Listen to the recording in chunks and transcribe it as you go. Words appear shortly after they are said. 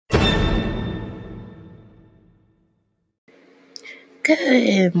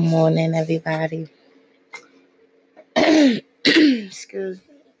Good morning, everybody. Excuse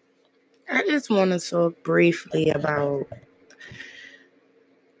me. I just want to talk briefly about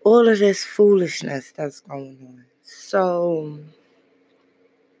all of this foolishness that's going on. So,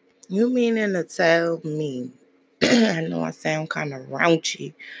 you meaning to tell me, I know I sound kind of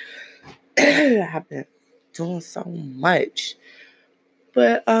raunchy. I've been doing so much,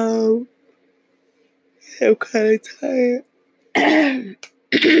 but I'm kind of tired. I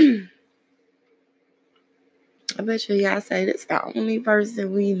bet y'all say this the only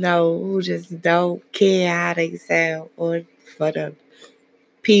person we know who just don't care how they sound or for the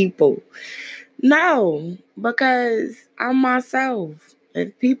people. No, because I'm myself.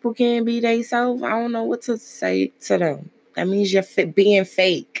 If people can't be themselves, I don't know what to say to them. That means you're being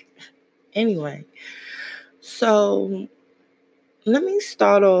fake. Anyway, so let me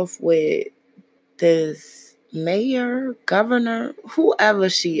start off with this mayor, governor, whoever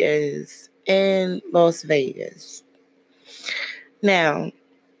she is in Las Vegas. Now,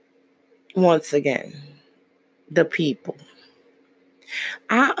 once again, the people.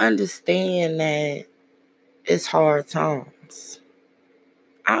 I understand that it's hard times.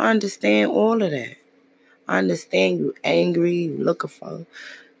 I understand all of that. I understand you angry, you looking for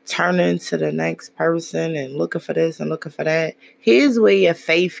turning to the next person and looking for this and looking for that. Here's where your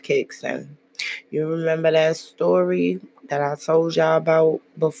faith kicks in. You remember that story that I told y'all about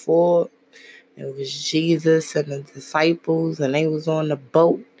before? It was Jesus and the disciples, and they was on the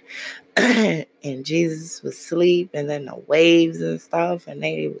boat. And Jesus was asleep, and then the waves and stuff, and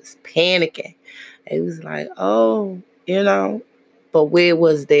they was panicking. It was like, oh, but where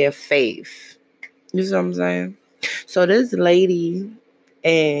was their faith? You see what I'm saying? So this lady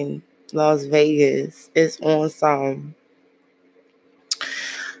in Las Vegas is on some,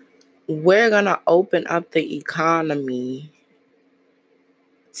 we're going to open up the economy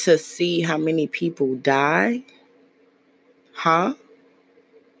to see how many people die. Huh?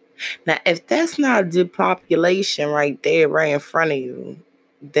 Now, if that's not depopulation right there, right in front of you,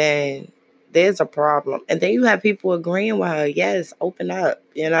 then there's a problem. And then you have people agreeing with her. Yes, open up.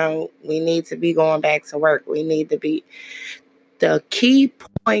 We need to be going back to work. We need to be. The key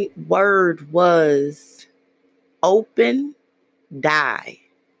point word was open, die.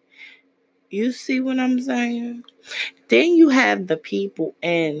 You see what I'm saying? Then you have the people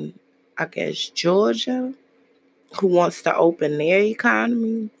in, I guess, Georgia who wants to open their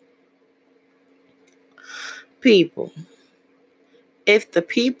economy. People. If the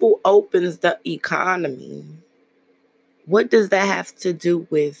people opens the economy, what does that have to do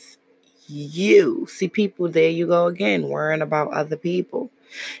with you? See, people, there you go again, worrying about other people.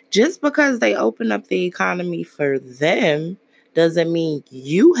 Just because they open up the economy for them doesn't mean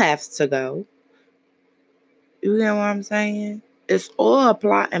you have to go. You know what I'm saying? It's all a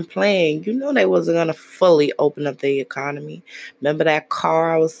plot and plan. You know they wasn't going to fully open up the economy. Remember that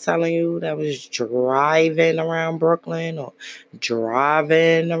car I was telling you that was driving around Brooklyn or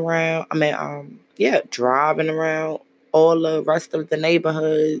driving around? Driving around all the rest of the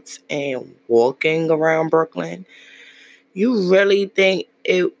neighborhoods and walking around Brooklyn. You really think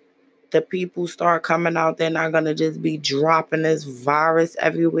the people start coming out, they're not going to just be dropping this virus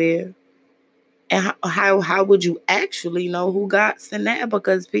everywhere? And how would you actually know who got in that?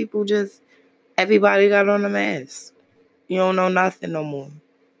 Because everybody got on a mask. You don't know nothing no more.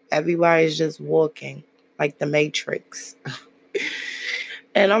 Everybody's just walking like the Matrix.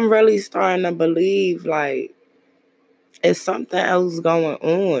 And I'm really starting to believe like it's something else going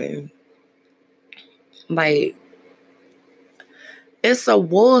on. Like it's a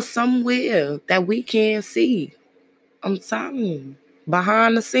war somewhere that we can't see. I'm telling you.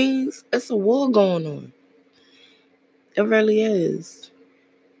 Behind the scenes, it's a war going on. It really is.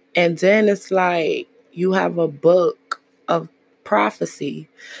 And then it's like you have a book of prophecy.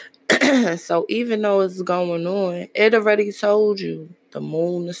 So even though it's going on, it already told you the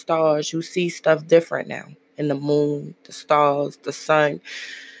moon, the stars, you see stuff different now. In the moon, the stars, the sun.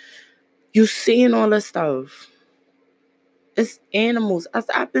 You seeing all this stuff. It's animals.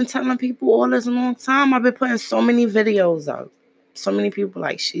 I've been telling people all this long time. I've been putting so many videos out. So many people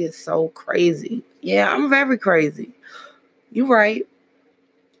like, she is so crazy. Yeah, I'm very crazy. You're right.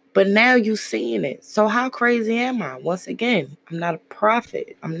 But now you seeing it. So how crazy am I? Once again, I'm not a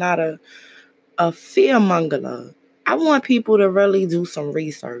prophet. I'm not a fearmonger. I want people to really do some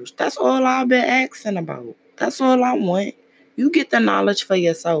research. That's all I've been asking about. That's all I want. You get the knowledge for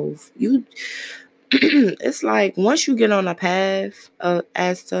yourself. It's like once you get on a path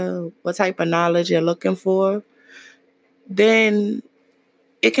as to what type of knowledge you're looking for, then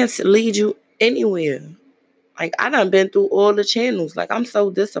it can lead you anywhere. Like, I done been through all the channels. Like, I'm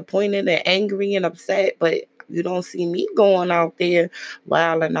so disappointed and angry and upset, but you don't see me going out there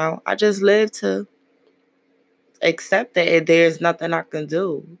wilding out. I just live to accept that there's nothing I can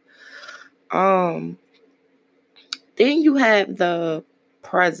do. Then you have the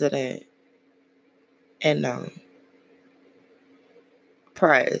president and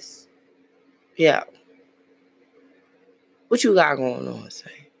press. Yeah. What you got going on,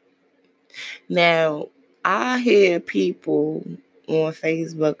 say? Now, I hear people on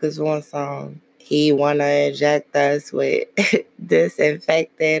Facebook is on some, he wanna inject us with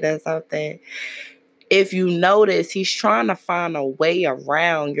disinfectant or something. If you notice, he's trying to find a way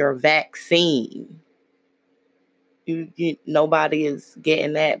around your vaccine. Nobody is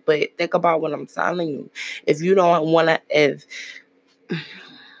getting that, but think about what I'm telling you. If you don't want to,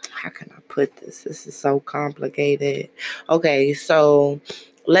 how can I put this? This is so complicated. Okay, so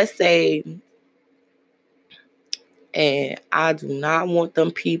let's say, and I do not want them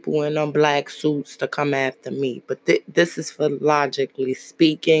people in them black suits to come after me, but this is for logically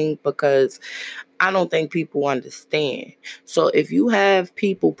speaking, because I don't think people understand. So if you have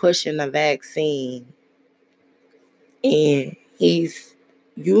people pushing the vaccine and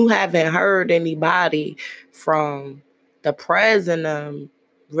you haven't heard anybody from the president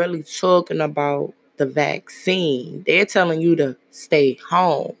really talking about the vaccine. They're telling you to stay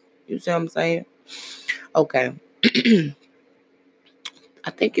home. You see what I'm saying? Okay. I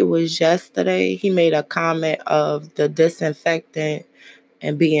think it was yesterday he made a comment of the disinfectant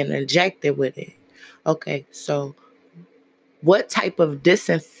and being injected with it. Okay, so what type of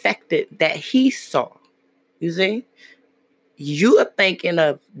disinfectant that he saw? You see? You are thinking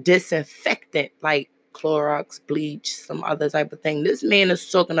of disinfectant like Clorox, bleach, some other type of thing. This man is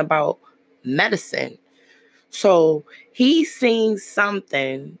talking about medicine. So he's seen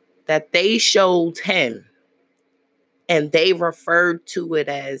something that they showed him and they referred to it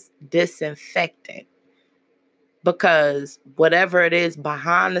as disinfectant. Because whatever it is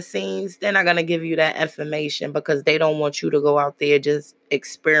behind the scenes, they're not going to give you that information because they don't want you to go out there just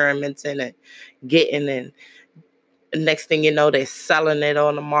experimenting and getting in. Next thing you know, they're selling it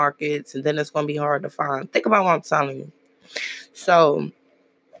on the markets, and then it's going to be hard to find. Think about what I'm telling you. So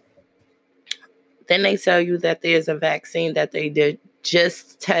then they tell you that there's a vaccine that they did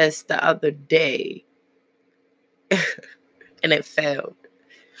just test the other day, and it failed.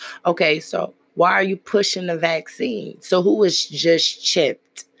 Okay, so why are you pushing the vaccine? So who was just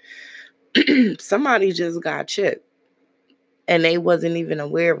chipped? Somebody just got chipped, and they wasn't even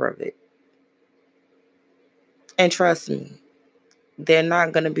aware of it. And trust me, they're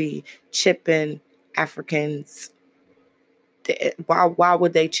not going to be chipping Africans. Why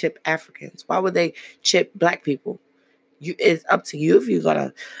would they chip Africans? Why would they chip black people? It's up to you if you're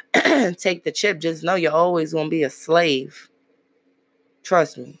going to take the chip. Just know you're always going to be a slave.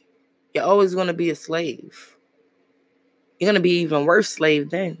 Trust me. You're always going to be a slave. You're going to be even worse slave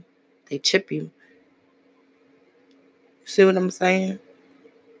then. They chip you. You see what I'm saying?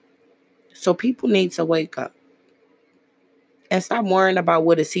 So people need to wake up and stop worrying about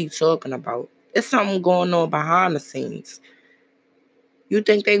what is he talking about. It's something going on behind the scenes. You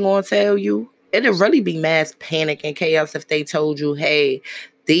think they gonna tell you? It'd really be mass panic and chaos if they told you, hey,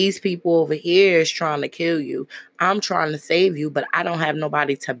 these people over here is trying to kill you. I'm trying to save you, but I don't have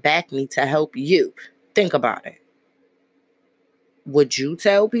nobody to back me to help you. Think about it. Would you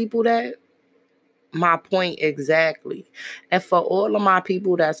tell people that? My point exactly. And for all of my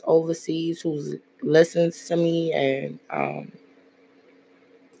people that's overseas who listens to me and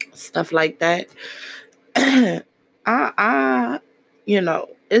stuff like that, I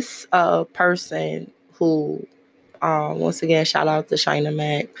it's a person who, once again, shout out to China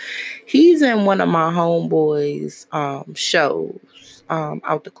Mac. He's in one of my homeboys' shows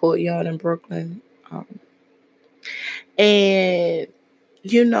out the Courtyard in Brooklyn. And,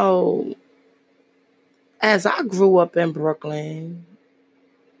 as I grew up in Brooklyn,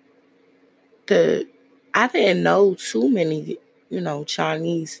 I didn't know too many,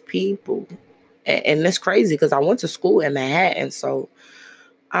 Chinese people. And it's crazy because I went to school in Manhattan. So,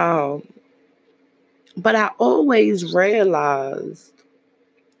 but I always realized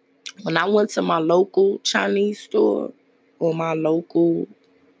when I went to my local Chinese store or my local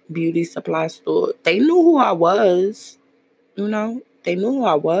beauty supply store, they knew who I was, They knew who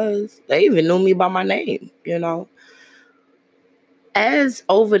I was. They even knew me by my name, As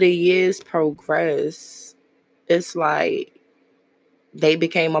over the years progress, it's like they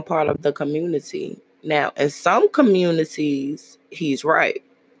became a part of the community. Now, in some communities, he's right.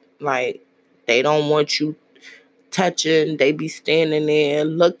 Like, they don't want you touching. They be standing there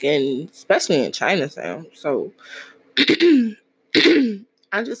looking, especially in Chinatown. So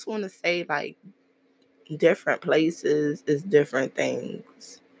I just want to say, like, different places is different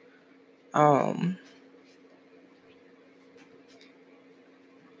things.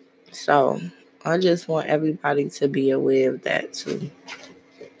 So I just want everybody to be aware of that too.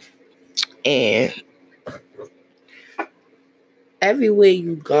 And everywhere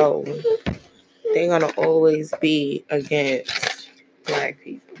you go, they're gonna always be against Black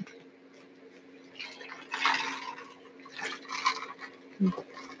people.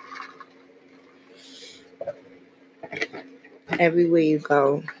 Everywhere you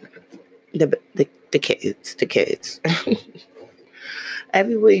go, the kids.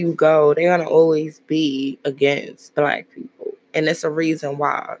 Everywhere you go, they're gonna always be against Black people, and it's a reason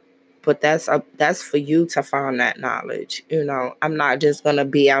why. But that's for you to find that knowledge. I'm not just gonna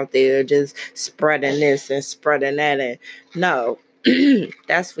be out there just spreading this and spreading that, and no,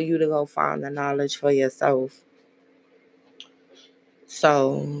 that's for you to go find the knowledge for yourself.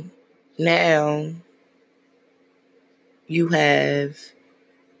 So now you have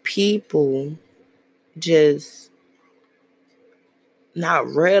people just not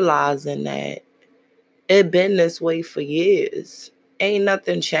realizing that it been this way for years. Ain't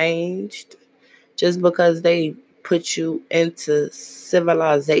nothing changed. Just because they put you into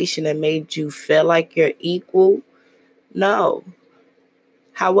civilization and made you feel like you're equal. No.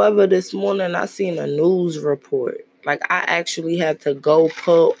 However, this morning I seen a news report. Like, I actually had to go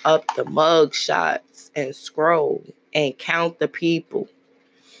pull up the mug shots and scroll and count the people.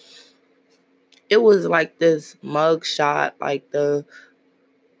 It was like this mug shot, like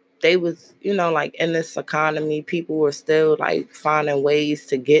they was, like, in this economy, people were still like finding ways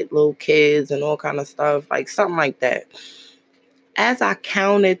to get little kids and all kind of stuff, like something like that. As I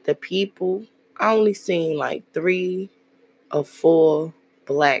counted the people, I only seen like 3 or 4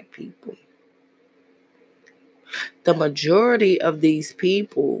 Black people. The majority of these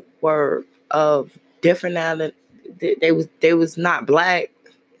people were of different island. They was not Black.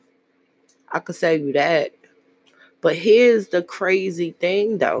 I could say you that. But here's the crazy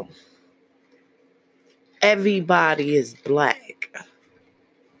thing though. Everybody is Black.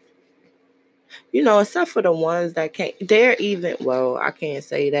 Except for the ones that can't. They're even, well, I can't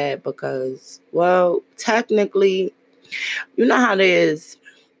say that because, well, technically, you know how there's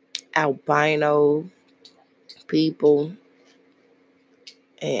albino people,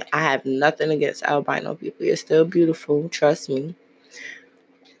 and I have nothing against albino people. You're still beautiful, trust me.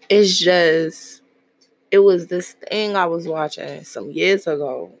 It's just, it was this thing I was watching some years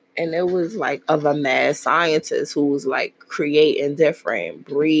ago, and it was like of a mad scientist who was like creating different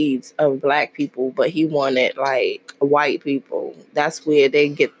breeds of Black people, but he wanted like white people. That's where they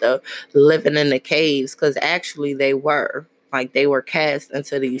get the living in the caves, because actually they were cast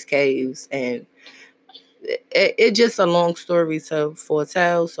into these caves, and it just a long story to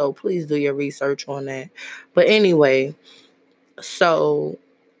foretell, so please do your research on that. But anyway, so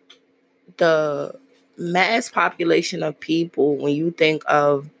the mass population of people, when you think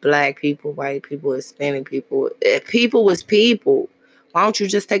of Black people, white people, Hispanic people, if people was people, why don't you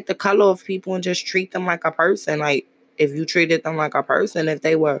just take the color of people and just treat them like a person? Like, if you treated them like a person, if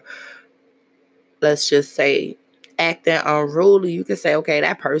they were, let's just say, acting unruly, you can say, okay,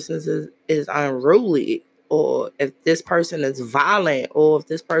 that person is unruly. Or if this person is violent, or if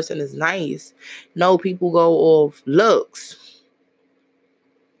this person is nice. No, people go off looks.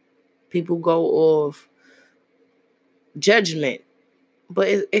 People go off judgment. But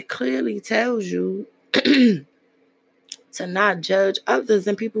it clearly tells you to not judge others,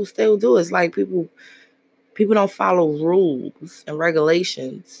 and people still do. It's like people don't follow rules and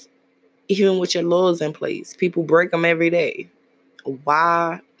regulations, even with your laws in place. People break them every day.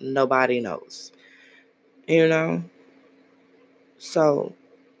 Why? Nobody knows. So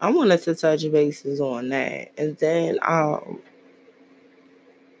I wanted to touch bases on that. And then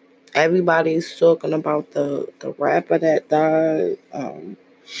everybody's talking about the rapper that died.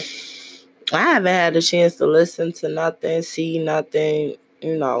 I haven't had a chance to listen to nothing, see nothing,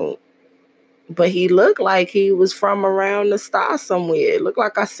 but he looked like he was from around the star somewhere. It looked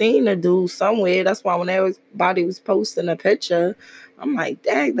like I seen a dude somewhere. That's why when everybody was posting a picture, I'm like,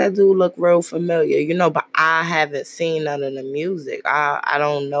 dang, that dude look real familiar, but I haven't seen none of the music. I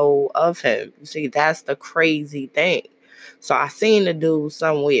don't know of him. See, that's the crazy thing. So I seen the dude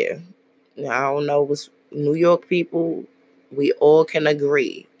somewhere. I don't know, it was New York people. We all can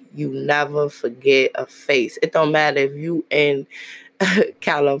agree. You never forget a face. It don't matter if you in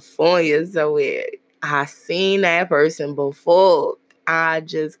California somewhere. I seen that person before. I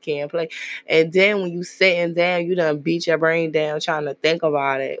just can't play. And then when you sitting down, you done beat your brain down trying to think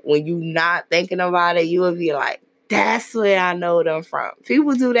about it. When you not thinking about it, you will be like, that's where I know them from.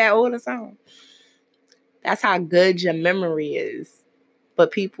 People do that all the time. That's how good your memory is.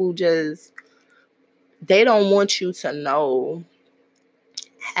 But people just, they don't want you to know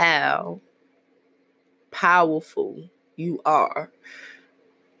how powerful you are.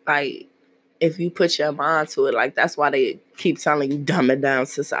 Like, if you put your mind to it, like, that's why they keep telling you dumb it down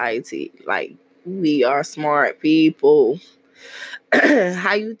society. Like, we are smart people.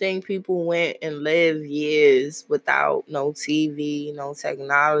 How you think people went and lived years without no TV, no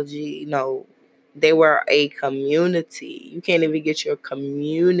technology, no, they were a community. You can't even get your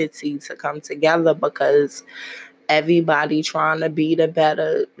community to come together because everybody trying to be did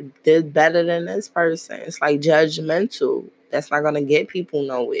better than this person. It's like judgmental. That's not gonna get people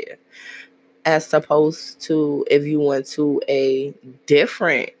nowhere. As opposed to if you went to a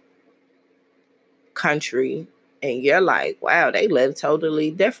different country and you're like, wow, they live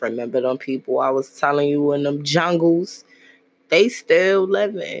totally different. Remember them people I was telling you in them jungles? They still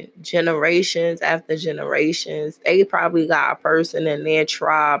living generations after generations. They probably got a person in their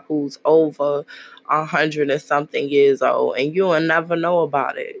tribe who's over 100 and something years old, and you'll never know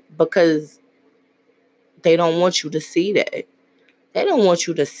about it because they don't want you to see that. They don't want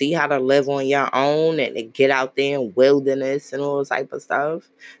you to see how to live on your own and to get out there in wilderness and all this type of stuff.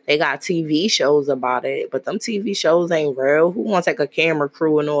 They got TV shows about it, but them TV shows ain't real. Who wants to take a camera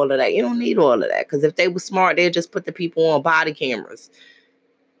crew and all of that? You don't need all of that, because if they were smart, they'd just put the people on body cameras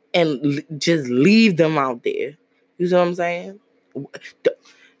and just leave them out there. You know what I'm saying?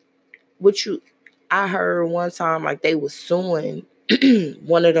 I heard one time like they was suing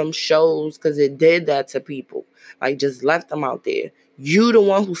one of them shows because it did that to people. Like, just left them out there. You the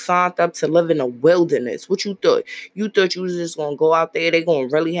one who signed up to live in the wilderness. What you thought? You thought you was just gonna go out there? They gonna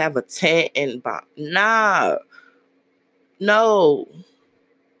really have a tent and nah, no.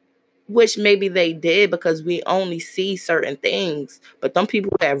 Which maybe they did because we only see certain things. But them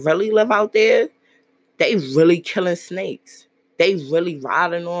people that really live out there, they really killing snakes. They really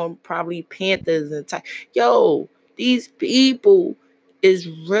riding on probably panthers and yo, these people is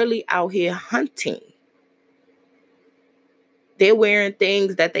really out here hunting. They're wearing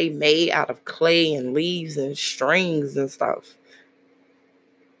things that they made out of clay and leaves and strings and stuff.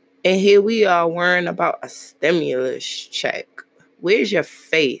 And here we are worrying about a stimulus check. Where's your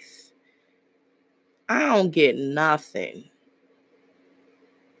faith? I don't get nothing.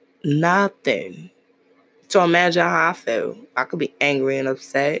 Nothing. So imagine how I feel. I could be angry and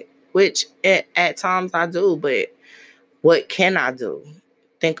upset, which at times I do, but what can I do?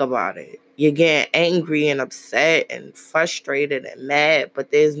 Think about it. You're getting angry and upset and frustrated and mad,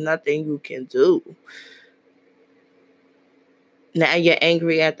 but there's nothing you can do. Now you're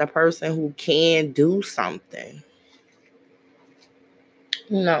angry at the person who can do something.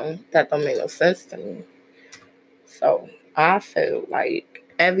 No, that don't make no sense to me. So I feel like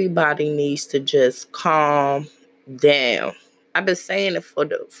everybody needs to just calm down. I've been saying it for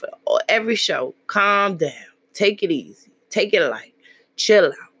every show. Calm down. Take it easy. Take it light. Chill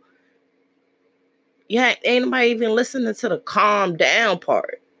out. Yeah, ain't nobody even listening to the calm down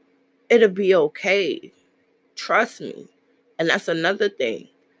part. It'll be okay. Trust me. And that's another thing.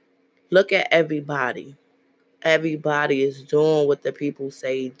 Look at everybody. Everybody is doing what the people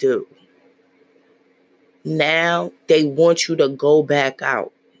say do. Now they want you to go back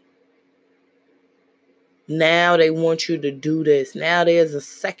out. Now they want you to do this. Now there's a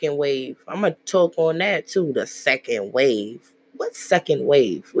second wave. I'm going to talk on that too. The second wave. What second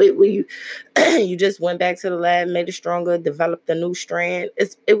wave? You you just went back to the lab, made it stronger, developed a new strand.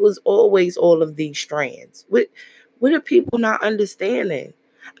 It was always all of these strands. What are people not understanding?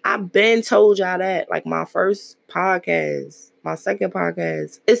 I've been told y'all that. Like my first podcast, my second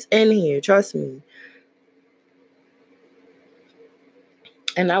podcast, it's in here. Trust me.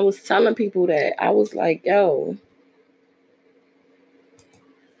 And I was telling people that. I was like, yo,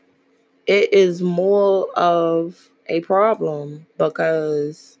 it is more of a problem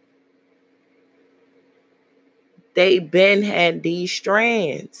because they been had these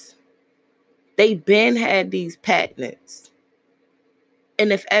strands. They been had these patents.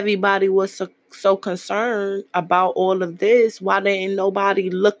 And if everybody was so concerned about all of this, why didn't nobody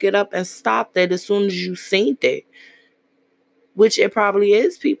look it up and stop that as soon as you seen it? Which it probably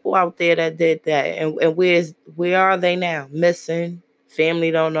is people out there that did that. And where are they now? Missing.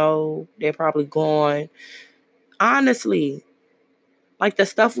 Family don't know. They're probably gone. Honestly, Like the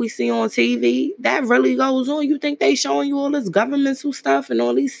stuff we see on TV, that really goes on. You think they showing you all this governmental stuff and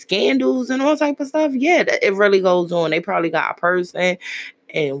all these scandals and all type of stuff? Yeah, it really goes on. They probably got a person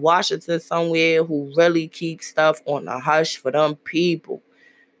in Washington somewhere who really keeps stuff on the hush for them people.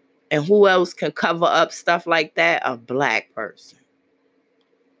 And who else can cover up stuff like that? A black person.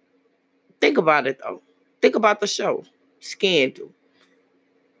 Think about it, though. Think about the show, Scandal.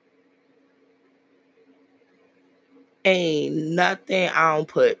 Ain't nothing I don't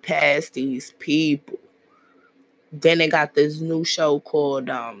put past these people. Then they got this new show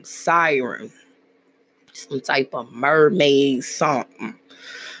called Siren. Some type of mermaid something.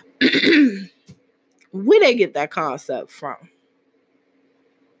 Where they get that concept from?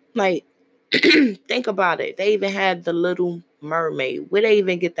 Like, think about it. They even had the Little Mermaid. Where they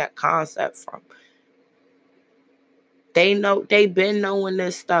even get that concept from? They've been knowing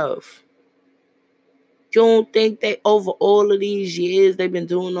this stuff. You don't think they, over all of these years, they've been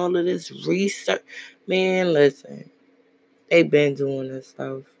doing all of this research? Man, listen. They've been doing this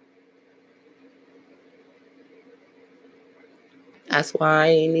stuff. That's why I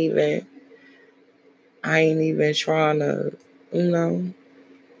ain't even trying to,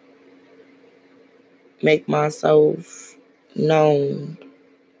 make myself known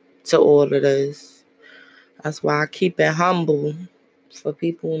to all of this. That's why I keep it humble for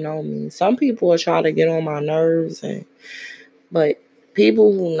people who know me. Some people will try to get on my nerves, but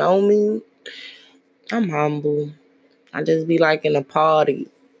people who know me, I'm humble. I just be like in a party,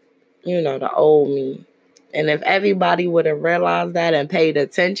 the old me. And if everybody would have realized that and paid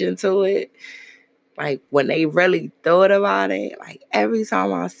attention to it, like when they really thought about it, like every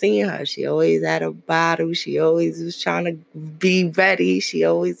time I seen her, she always had a bottle. She always was trying to be ready. She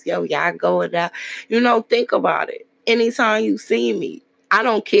always, y'all going out. Think about it. Anytime you see me, I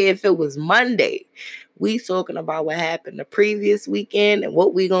don't care if it was Monday. We talking about what happened the previous weekend and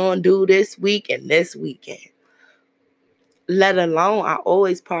what we gonna do this week and this weekend. Let alone, I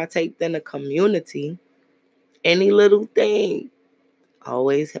always partake in the community. Any little thing.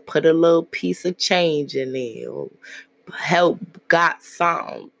 Always put a little piece of change in there or help got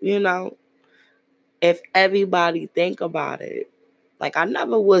some, If everybody think about it. Like, I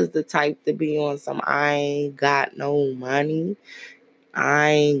never was the type to be on some, I ain't got no money. I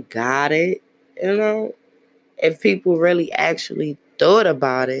ain't got it, If people really actually thought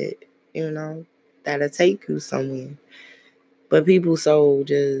about it, that'll take you somewhere. But people so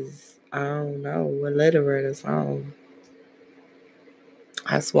just, I don't know, illiterate or something.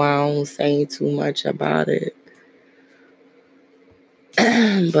 That's why I don't say too much about it.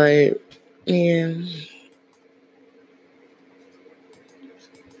 But, yeah.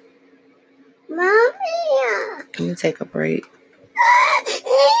 Mommy. Let me take a break.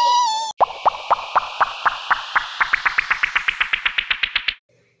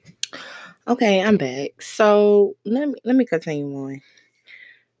 Okay, I'm back. So let me continue on.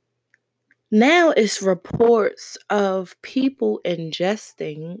 Now it's reports of people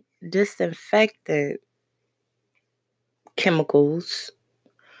ingesting disinfectant chemicals,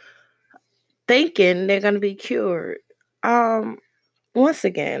 thinking they're gonna be cured. Once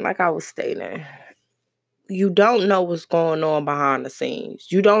again, like I was stating, you don't know what's going on behind the scenes.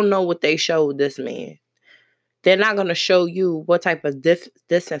 You don't know what they showed this man. They're not gonna show you what type of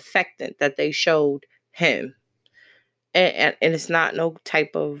disinfectant that they showed him. And it's not no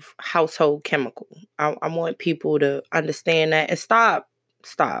type of household chemical. I want people to understand that and stop.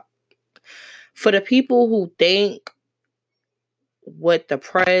 For the people who think what the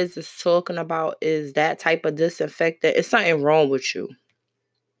press is talking about is that type of disinfectant, it's something wrong with you.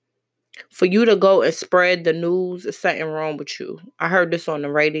 For you to go and spread the news, it's something wrong with you. I heard this on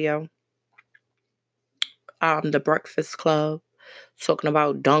the radio. The Breakfast Club talking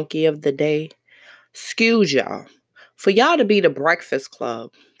about Donkey of the Day. Excuse y'all. For y'all to be the Breakfast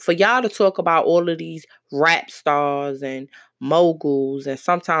Club, for y'all to talk about all of these rap stars and moguls, and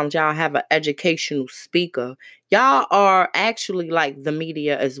sometimes y'all have an educational speaker, y'all are actually like the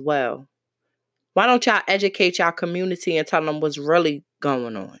media as well. Why don't y'all educate y'all community and tell them what's really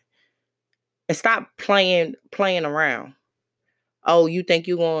going on? And stop playing around. Oh, you think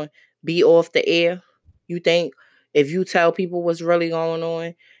you're going to be off the air? You think if you tell people what's really going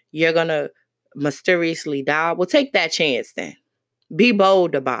on, you're going to mysteriously die? Well, take that chance then. Be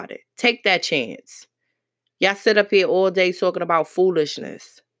bold about it. Take that chance. Y'all sit up here all day talking about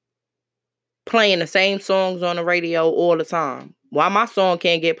foolishness. Playing the same songs on the radio all the time. Why my song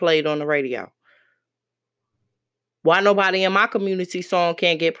can't get played on the radio? Why nobody in my community song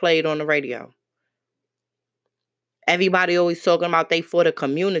can't get played on the radio? Everybody always talking about they for the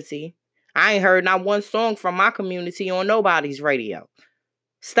community. I ain't heard not one song from my community on nobody's radio.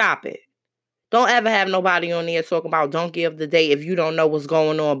 Stop it. Don't ever have nobody on there talking about donkey of the day if you don't know what's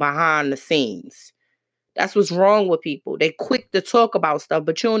going on behind the scenes. That's what's wrong with people. They quick to talk about stuff,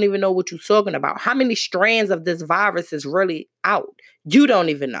 but you don't even know what you're talking about. How many strands of this virus is really out? You don't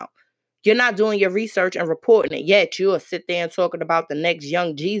even know. You're not doing your research and reporting it, yet you'll sit there and talking about the next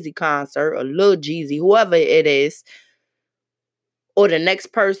Young Jeezy concert or Lil Jeezy, whoever it is, or the next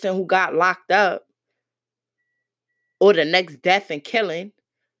person who got locked up, or the next death and killing.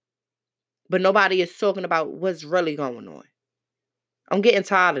 But nobody is talking about what's really going on. I'm getting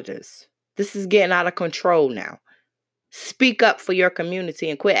tired of this. This is getting out of control now. Speak up for your community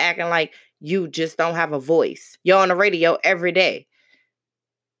and quit acting like you just don't have a voice. You're on the radio every day.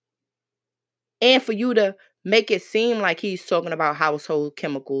 And for you to make it seem like he's talking about household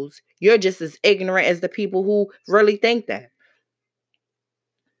chemicals, you're just as ignorant as the people who really think that.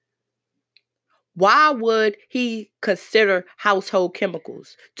 Why would he consider household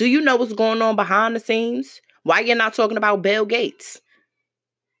chemicals? Do you know what's going on behind the scenes? Why you're not talking about Bill Gates?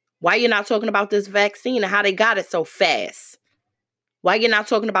 Why you're not talking about this vaccine and how they got it so fast? Why you're not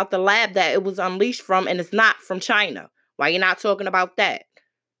talking about the lab that it was unleashed from and it's not from China? Why you're not talking about that?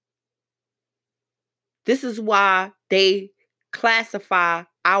 This is why they classify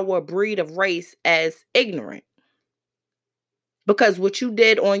our breed of race as ignorant. Because what you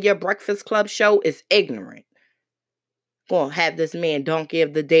did on your Breakfast Club show is ignorant. Gonna have this man donkey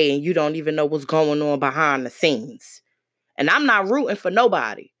of the day and you don't even know what's going on behind the scenes. And I'm not rooting for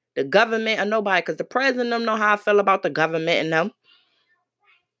nobody. The government or nobody. Because the president don't know how I feel about the government and them.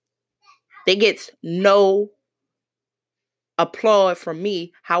 They get no applaud from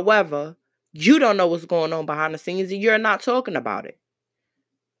me. However, you don't know what's going on behind the scenes and you're not talking about it.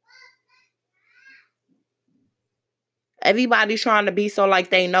 Everybody's trying to be so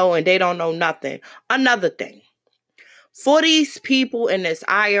like they know and they don't know nothing. Another thing. For these people in this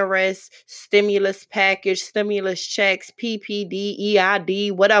IRS stimulus package, stimulus checks, PPD,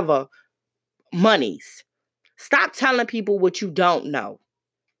 EID, whatever, monies. Stop telling people what you don't know.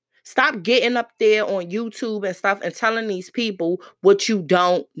 Stop getting up there on YouTube and stuff and telling these people what you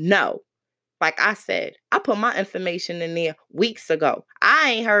don't know. Like I said, I put my information in there weeks ago.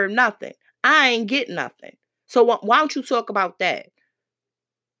 I ain't heard nothing. I ain't get nothing. So why don't you talk about that?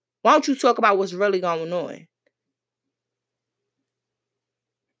 Why don't you talk about what's really going on?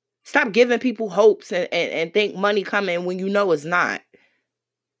 Stop giving people hopes and think money coming when you know it's not.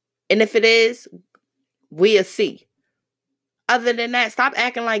 And if it is, we'll see. Other than that, stop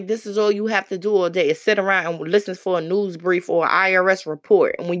acting like this is all you have to do all day is sit around and listen for a news brief or an IRS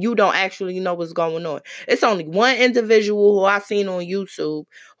report when you don't actually know what's going on. It's only one individual who I've seen on YouTube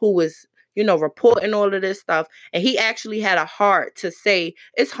who was, reporting all of this stuff. And he actually had a heart to say,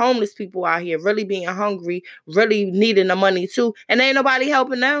 it's homeless people out here really being hungry, really needing the money too. And ain't nobody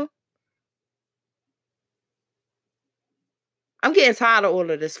helping them. I'm getting tired of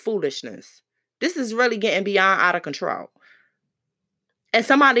all of this foolishness. This is really getting beyond out of control. And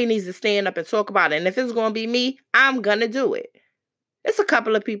somebody needs to stand up and talk about it. And if it's going to be me, I'm going to do it. There's a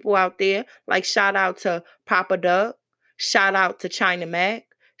couple of people out there, like shout out to Papa Doug, shout out to China Mac,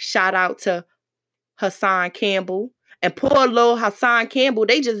 shout out to Hassan Campbell. And poor little Hassan Campbell,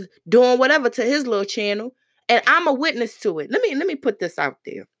 they just doing whatever to his little channel. And I'm a witness to it. Let me put this out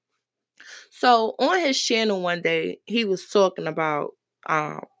there. So on his channel one day, he was talking about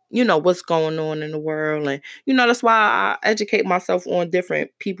what's going on in the world. And, that's why I educate myself on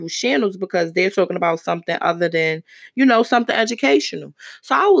different people's channels because they're talking about something other than, something educational.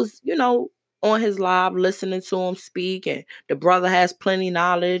 So I was, on his live listening to him speak, and the brother has plenty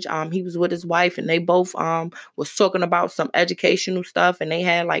knowledge. He was with his wife and they both was talking about some educational stuff, and they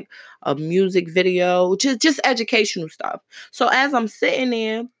had like a music video, just educational stuff. So as I'm sitting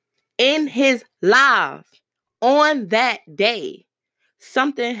there in his live on that day,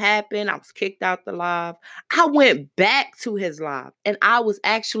 something happened. I was kicked out the live. I went back to his live and I was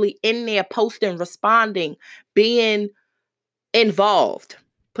actually in there posting, responding, being involved.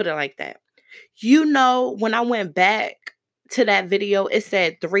 Put it like that. When I went back to that video, it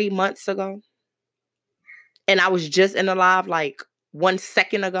said 3 months ago. And I was just in the live like 1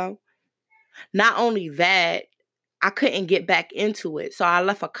 second ago. Not only that, I couldn't get back into it. So I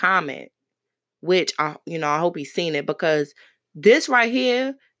left a comment, which I hope he's seen it, because this right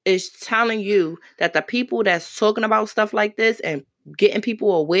here is telling you that the people that's talking about stuff like this and getting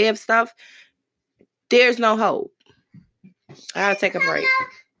people aware of stuff, there's no hope. I gotta take a break.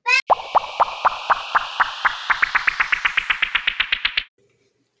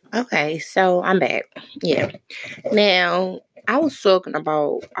 Okay, so I'm back. Yeah. Now, I was talking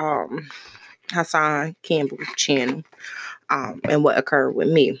about Hassan Campbell's channel. and what occurred with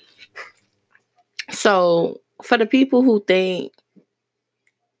me. So for the people who think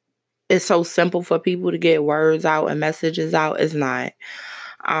it's so simple for people to get words out and messages out, it's not.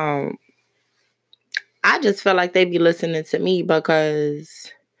 I just feel like they be listening to me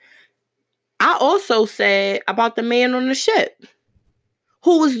because I also said about the man on the ship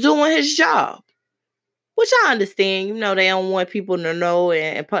who was doing his job, which I understand. You know, they don't want people to know.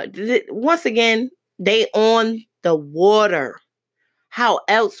 And once again, they on the water. How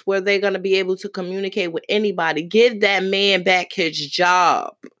else were they going to be able to communicate with anybody? Give that man back his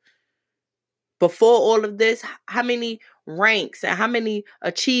job. Before all of this, how many ranks and how many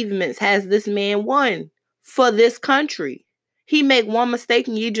achievements has this man won for this country? He make one mistake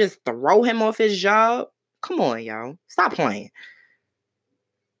and you just throw him off his job? Come on, y'all. Stop playing.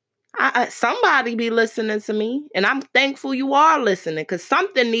 Somebody be listening to me, and I'm thankful you are listening because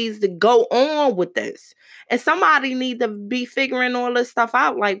something needs to go on with this. And somebody need to be figuring all this stuff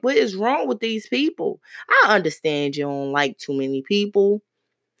out. Like, what is wrong with these people? I understand you don't like too many people.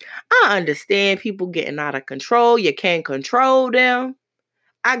 I understand people getting out of control. You can't control them.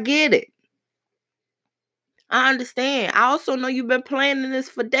 I get it. I understand. I also know you've been planning this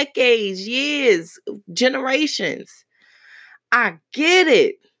for decades, years, generations. I get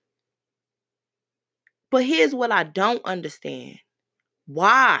it. But here's what I don't understand.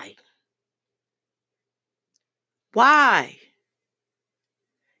 Why? Why?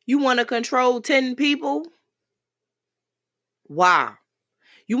 You want to control 10 people? Why?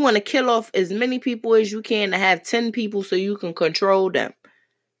 You want to kill off as many people as you can to have 10 people so you can control them.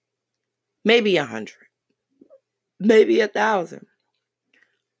 Maybe 100. Maybe 1,000.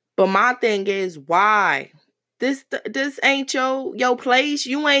 But my thing is, why? This ain't your place.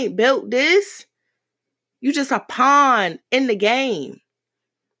 You ain't built this. You just a pawn in the game.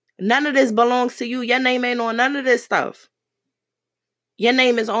 None of this belongs to you. Your name ain't on none of this stuff. Your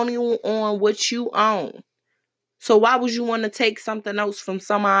name is only on what you own. So why would you want to take something else from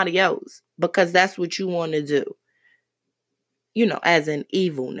somebody else? Because that's what you want to do. You know, as an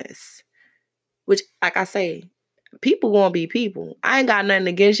evilness. Which, like I say, people gonna be people. I ain't got nothing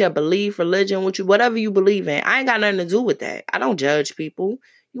against your belief, religion, whatever you believe in. I ain't got nothing to do with that. I don't judge people.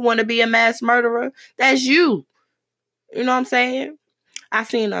 You want to be a mass murderer? That's you. You know what I'm saying? I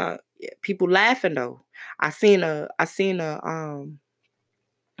seen people laughing though. I seen a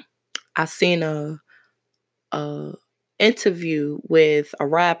interview with a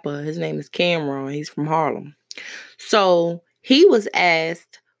rapper. His name is Cameron. He's from Harlem. So he was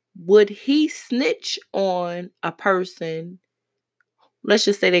asked, would he snitch on a person? Let's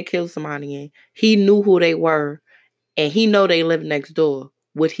just say they killed somebody and he knew who they were and he know they live next door.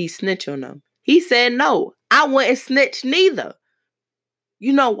 Would he snitch on them? He said no. I wouldn't snitch neither.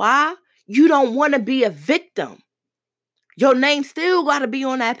 You know why? You don't want to be a victim. Your name still got to be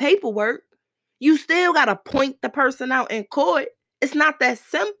on that paperwork. You still got to point the person out in court. It's not that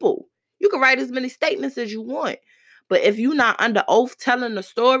simple. You can write as many statements as you want. But if you're not under oath telling the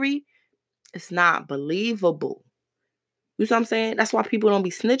story, it's not believable. You know what I'm saying? That's why people don't be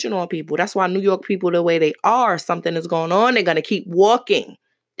snitching on people. That's why New York people, the way they are, something is going on, they're going to keep walking.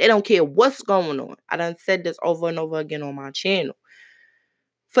 They don't care what's going on. I done said this over and over again on my channel.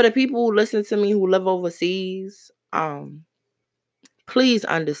 For the people who listen to me who live overseas, please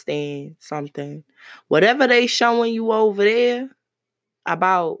understand something. Whatever they showing you over there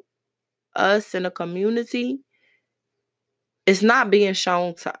about us in the community, it's not being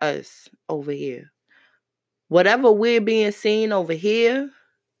shown to us over here. Whatever we're being seen over here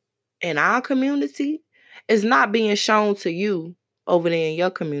in our community is not being shown to you over there in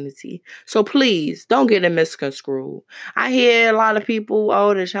your community. So please don't get it misconstrued. I hear a lot of people,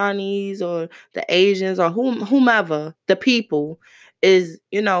 the Chinese or the Asians or whomever, the people is,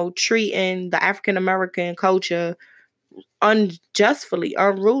 treating the African American culture unjustly,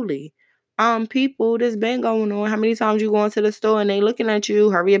 unruly. People, this been going on. How many times you go into the store and they looking at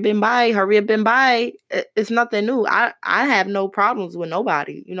you, hurry up and buy, hurry up and buy. It's nothing new. I have no problems with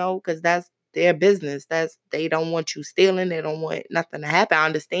nobody, because that's their business. They don't want you stealing. They don't want nothing to happen. I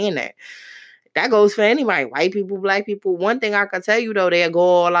understand that. That goes for anybody, white people, black people. One thing I can tell you though, they'll go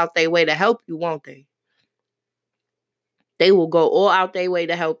all out their way to help you, won't they? They will go all out their way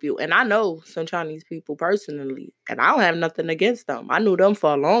to help you. And I know some Chinese people personally, and I don't have nothing against them. I knew them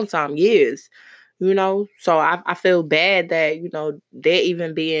for a long time, years, So I feel bad that, they're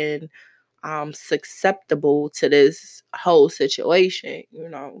even being susceptible to this whole situation,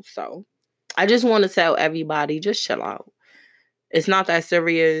 So I just want to tell everybody, just chill out. It's not that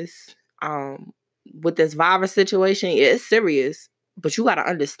serious. With this virus situation, it's serious. But you got to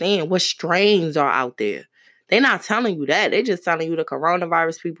understand what strains are out there. They're not telling you that. They're just telling you the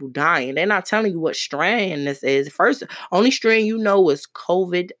coronavirus people dying. They're not telling you what strain this is. First, only strain you know is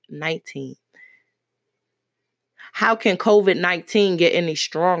COVID-19. How can COVID-19 get any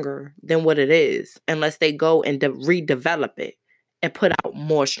stronger than what it is unless they go and redevelop it and put out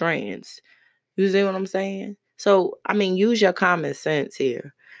more strains? You see what I'm saying? So, I mean, use your common sense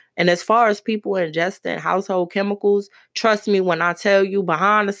here. And as far as people ingesting household chemicals, trust me when I tell you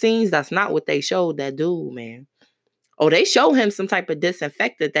behind the scenes, that's not what they showed that dude, man. Oh, they show him some type of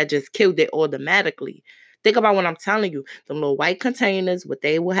disinfectant that just killed it automatically. Think about what I'm telling you. The little white containers, what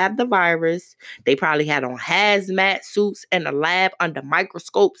they will have the virus. They probably had on hazmat suits in the lab under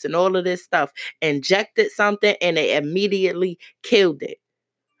microscopes and all of this stuff. Injected something and it immediately killed it.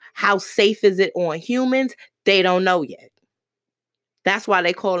 How safe is it on humans? They don't know yet. That's why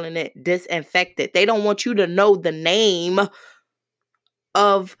they calling it disinfectant. They don't want you to know the name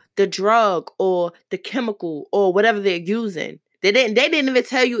of the drug or the chemical or whatever they're using. They didn't even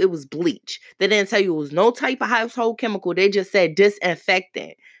tell you it was bleach. They didn't tell you it was no type of household chemical. They just said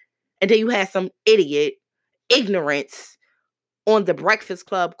disinfectant. And then you had some idiot, ignorance on the Breakfast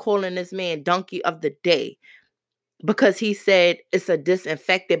Club calling this man donkey of the day because he said it's a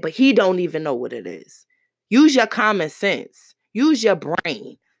disinfectant, but he don't even know what it is. Use your common sense. Use your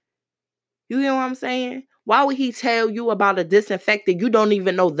brain. You hear what I'm saying? Why would he tell you about a disinfectant? You don't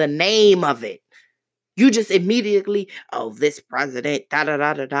even know the name of it. You just immediately, oh, this president, da da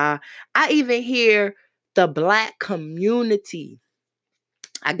da da da. I even hear the Black community,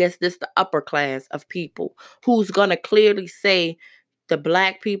 I guess this the upper class of people, who's gonna clearly say the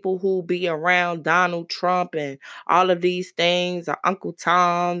Black people who be around Donald Trump and all of these things, or Uncle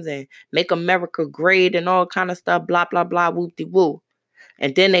Tom's and Make America Great and all kind of stuff, blah blah blah, whoop-de-woo.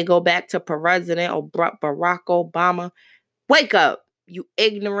 And then they go back to President or Barack Obama. Wake up, you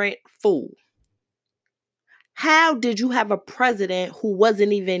ignorant fool. How did you have a president who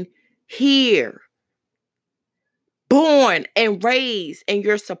wasn't even here, born and raised, and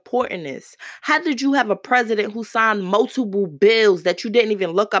you're supporting this? How did you have a president who signed multiple bills that you didn't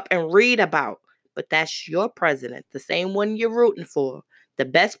even look up and read about? But that's your president, the same one you're rooting for, the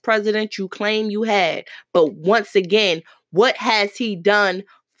best president you claim you had. But once again, what has he done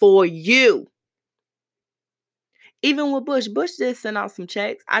for you? Even with Bush did send out some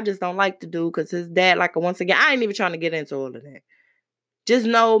checks. I just don't like the dude because his dad, like, once again, I ain't even trying to get into all of that. Just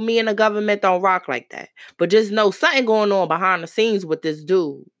know me and the government don't rock like that. But just know something going on behind the scenes with this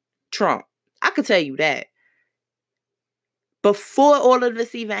dude, Trump. I could tell you that. Before all of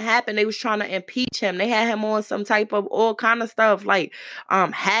this even happened, they was trying to impeach him. They had him on some type of all kind of stuff like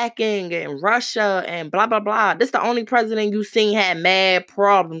hacking and Russia and blah, blah, blah. This the only president you seen had mad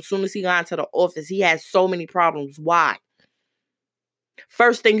problems. As soon as he got into the office, he had so many problems. Why?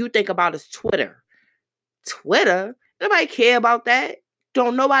 First thing you think about is Twitter. Twitter? Nobody care about that.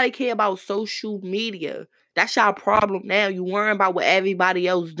 Don't nobody care about social media. That's your problem now. You worrying about what everybody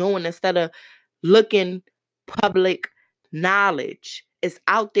else doing instead of looking public knowledge. It's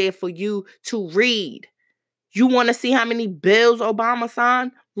out there for you to read. You want to see how many bills Obama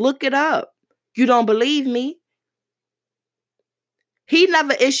signed? Look it up. You don't believe me? He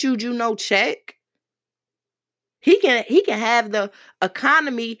never issued you no check. He can have the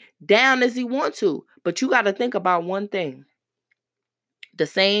economy down as he wants to. But you got to think about one thing. The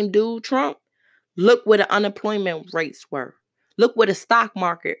same dude, Trump, look where the unemployment rates were. Look where the stock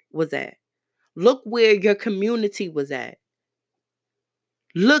market was at. Look where your community was at.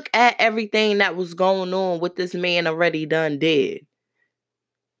 Look at everything that was going on, what this man already done did.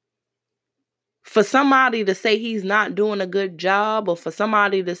 For somebody to say he's not doing a good job, or for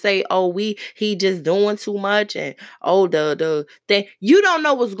somebody to say, oh, he just doing too much, and oh, the thing, you don't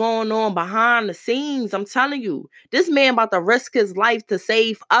know what's going on behind the scenes. I'm telling you, this man about to risk his life to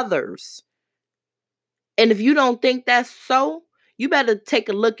save others. And if you don't think that's so, you better take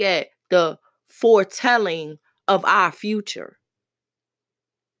a look at the foretelling of our future.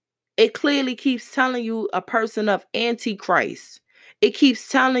 It clearly keeps telling you a person of Antichrist. It keeps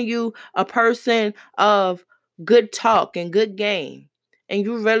telling you a person of good talk and good game. And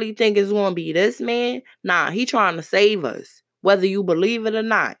you really think it's going to be this man? Nah, he trying to save us, whether you believe it or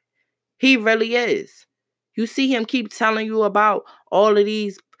not. He really is. You see him keep telling you about all of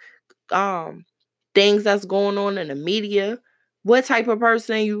these things that's going on in the media. What type of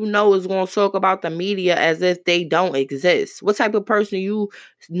person you know is going to talk about the media as if they don't exist? What type of person you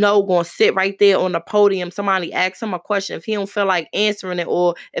know going to sit right there on the podium, somebody asks him a question, if he don't feel like answering it,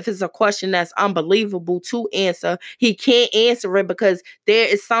 or if it's a question that's unbelievable to answer, he can't answer it because there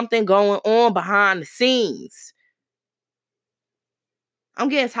is something going on behind the scenes. I'm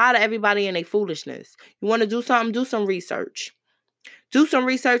getting tired of everybody and their foolishness. You want to do something? Do some research. Do some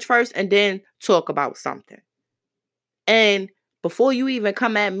research first and then talk about something. And before you even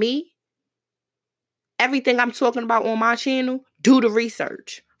come at me, everything I'm talking about on my channel, do the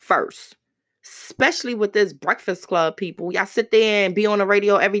research first. Especially with this Breakfast Club people. Y'all sit there and be on the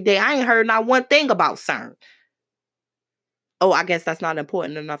radio every day. I ain't heard not one thing about CERN. Oh, I guess that's not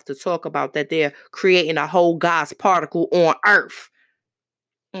important enough to talk about that they're creating a whole gas particle on Earth.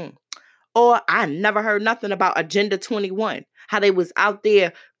 Or I never heard nothing about Agenda 21. How they was out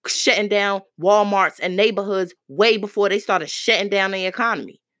there shutting down Walmarts and neighborhoods way before they started shutting down the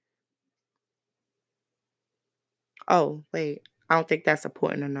economy. Oh, wait. I don't think that's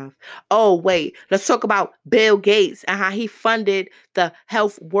important enough. Oh, wait. Let's talk about Bill Gates and how he funded the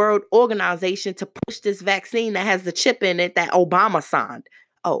Health World Organization to push this vaccine that has the chip in it that Obama signed.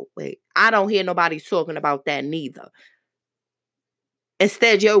 Oh, wait. I don't hear nobody talking about that neither.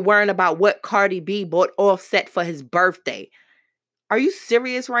 Instead, you're worrying about what Cardi B bought Offset for his birthday. Are you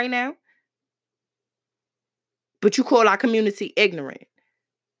serious right now? But you call our community ignorant.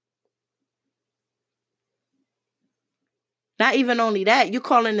 Not even only that, you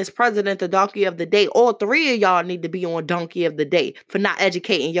calling this president the donkey of the day. All three of y'all need to be on donkey of the day for not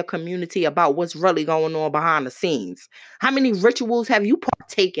educating your community about what's really going on behind the scenes. How many rituals have you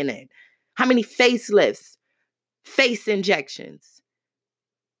partaken in? How many facelifts, face injections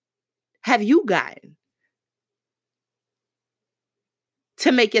have you gotten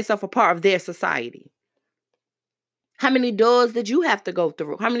to make yourself a part of their society? How many doors did you have to go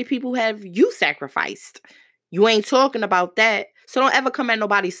through? How many people have you sacrificed? You ain't talking about that. So don't ever come at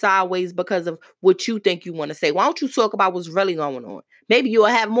nobody sideways because of what you think you want to say. Why don't you talk about what's really going on? Maybe you'll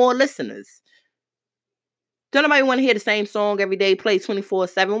have more listeners. Don't nobody want to hear the same song every day, play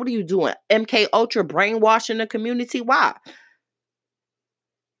 24/7. What are you doing? MK Ultra brainwashing the community? Why?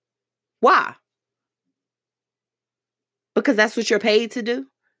 Why? Because that's what you're paid to do?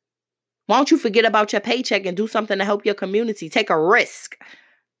 Why don't you forget about your paycheck and do something to help your community? Take a risk.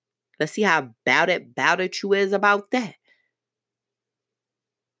 Let's see how about it you is about that.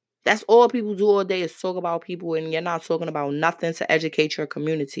 That's all people do all day is talk about people, and you're not talking about nothing to educate your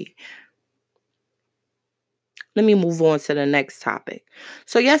community. Let me move on to the next topic.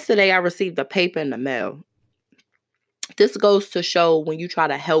 So yesterday I received a paper in the mail. This goes to show when you try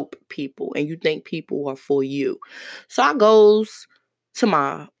to help people and you think people are for you. So I goes to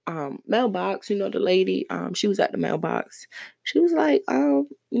my mailbox. You know, the lady, she was at the mailbox. She was like,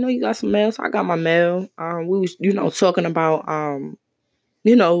 you got some mail. So I got my mail. We was, talking about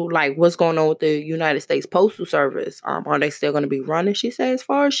like what's going on with the United States Postal Service. Are they still going to be running? She said, as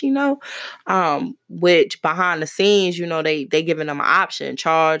far as she know, which behind the scenes, they giving them an option,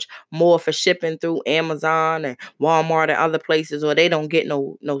 charge more for shipping through Amazon and Walmart and other places, or they don't get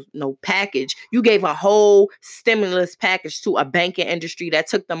no package. You gave a whole stimulus package to a banking industry that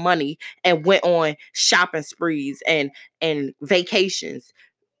took the money and went on shopping sprees and vacations,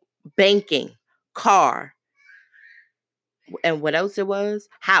 banking, car. And what else it was?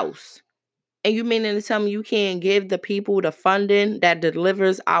 House. And you meaning to tell me you can't give the people the funding that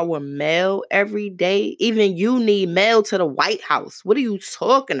delivers our mail every day? Even you need mail to the White House. What are you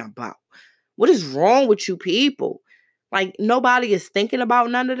talking about? What is wrong with you people? Like, nobody is thinking about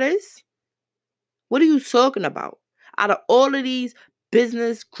none of this? What are you talking about? Out of all of these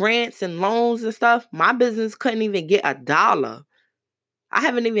business grants and loans and stuff, my business couldn't even get $1. I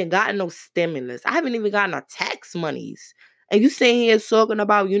haven't even gotten no stimulus. I haven't even gotten no tax monies. And you sitting here talking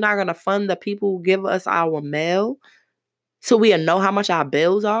about you're not going to fund the people who give us our mail so we'll know how much our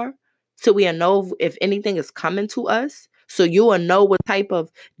bills are, so we'll know if anything is coming to us, so you will know what type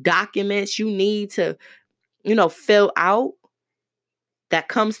of documents you need to, fill out that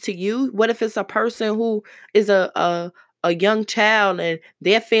comes to you. What if it's a person who is a young child and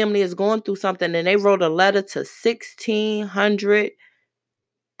their family is going through something and they wrote a letter to 1600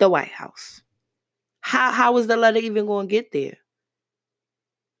 the White House? How is the letter even going to get there?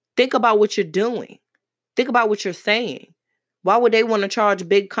 Think about what you're doing. Think about what you're saying. Why would they want to charge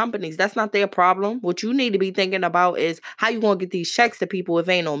big companies? That's not their problem. What you need to be thinking about is how you going to get these checks to people if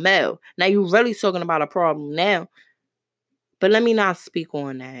ain't no mail. Now you're really talking about a problem now. But let me not speak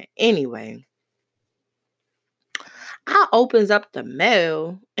on that. Anyway, I opens up the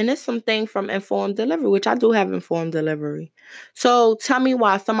mail and it's something from Informed Delivery, which I do have Informed Delivery. So tell me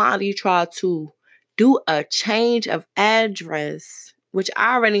why somebody tried to do a change of address, which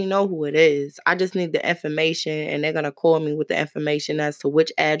I already know who it is. I just need the information and they're going to call me with the information as to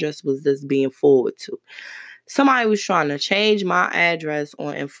which address was this being forwarded to. Somebody was trying to change my address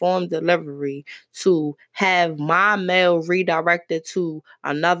on Informed Delivery to have my mail redirected to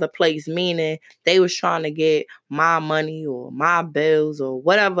another place, meaning they was trying to get my money or my bills or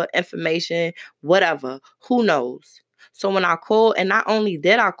whatever information, whatever, who knows. So when I called, and not only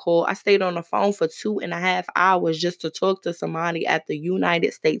did I call, I stayed on the phone for 2.5 hours just to talk to somebody at the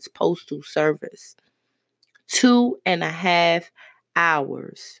United States Postal Service. 2.5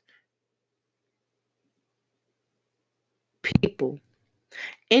 hours. People,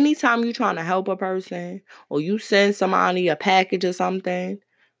 anytime you're trying to help a person or you send somebody a package or something,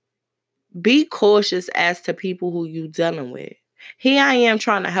 be cautious as to people who you dealing with. Here I am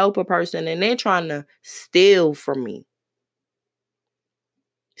trying to help a person and they're trying to steal from me.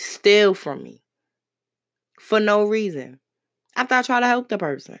 Steal from me. For no reason. After I try to help the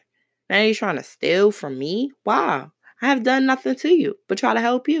person. Now you're trying to steal from me? Wow. I have done nothing to you but try to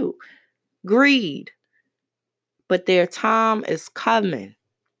help you. Greed. But their time is coming.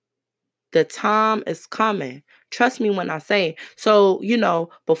 The time is coming. Trust me when I say. So,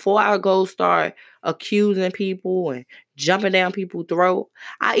 before I go start accusing people and jumping down people's throat,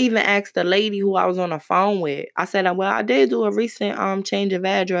 I even asked the lady who I was on the phone with. I said, well, I did do a recent change of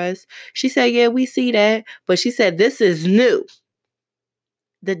address. She said, yeah, we see that. But she said, this is new.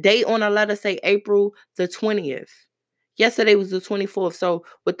 The date on the letter say April the 20th. Yesterday was the 24th. So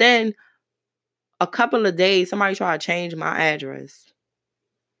within a couple of days, somebody tried to change my address.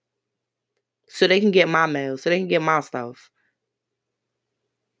 So they can get my mail, so they can get my stuff.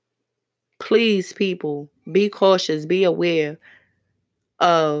 Please, people, be cautious, be aware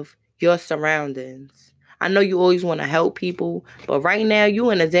of your surroundings. I know you always want to help people, but right now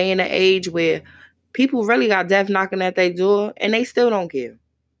you in a day and an age where people really got death knocking at their door and they still don't care.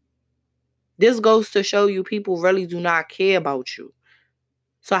 This goes to show you people really do not care about you.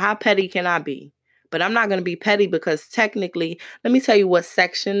 So how petty can I be? But I'm not going to be petty because technically, let me tell you what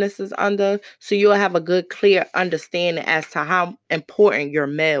section this is under so you'll have a good, clear understanding as to how important your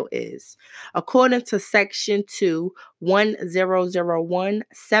mail is. According to Section 2, 1001,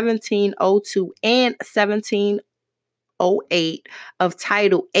 1702, and 1708 of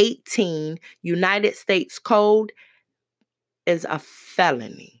Title 18 United States Code is a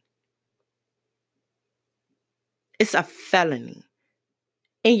felony. It's a felony.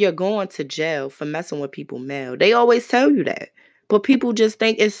 And you're going to jail for messing with people's mail. They always tell you that. But people just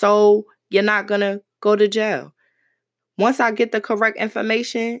think it's so you're not going to go to jail. Once I get the correct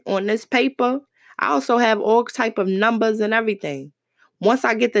information on this paper, I also have all type of numbers and everything. Once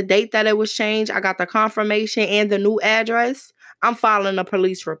I get the date that it was changed, I got the confirmation and the new address, I'm filing a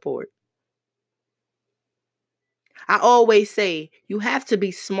police report. I always say you have to be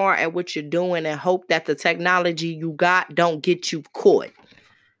smart at what you're doing and hope that the technology you got don't get you caught.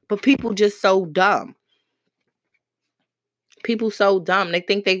 But people just so dumb. People so dumb. They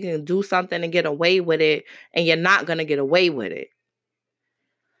think they can do something and get away with it, and you're not going to get away with it.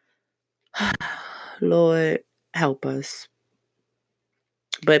 Lord, help us.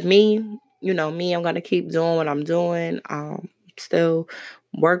 But me, I'm going to keep doing what I'm doing. Still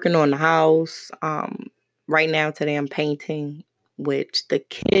working on the house. Right now, today, I'm painting, which the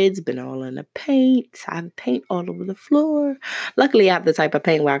kids been all in the paint. I have paint all over the floor. Luckily, I have the type of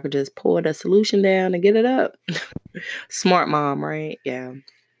paint where I could just pour the solution down and get it up. Smart mom, right? Yeah.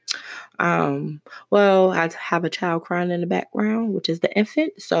 Well, I have a child crying in the background, which is the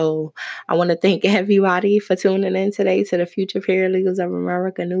infant. So I want to thank everybody for tuning in today to the Future Paralegals of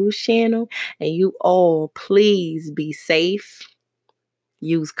America news channel. And you all, please be safe.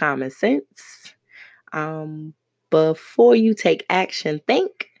 Use common sense. Before you take action,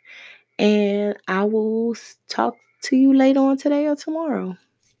 think. And I will talk to you later on today or tomorrow.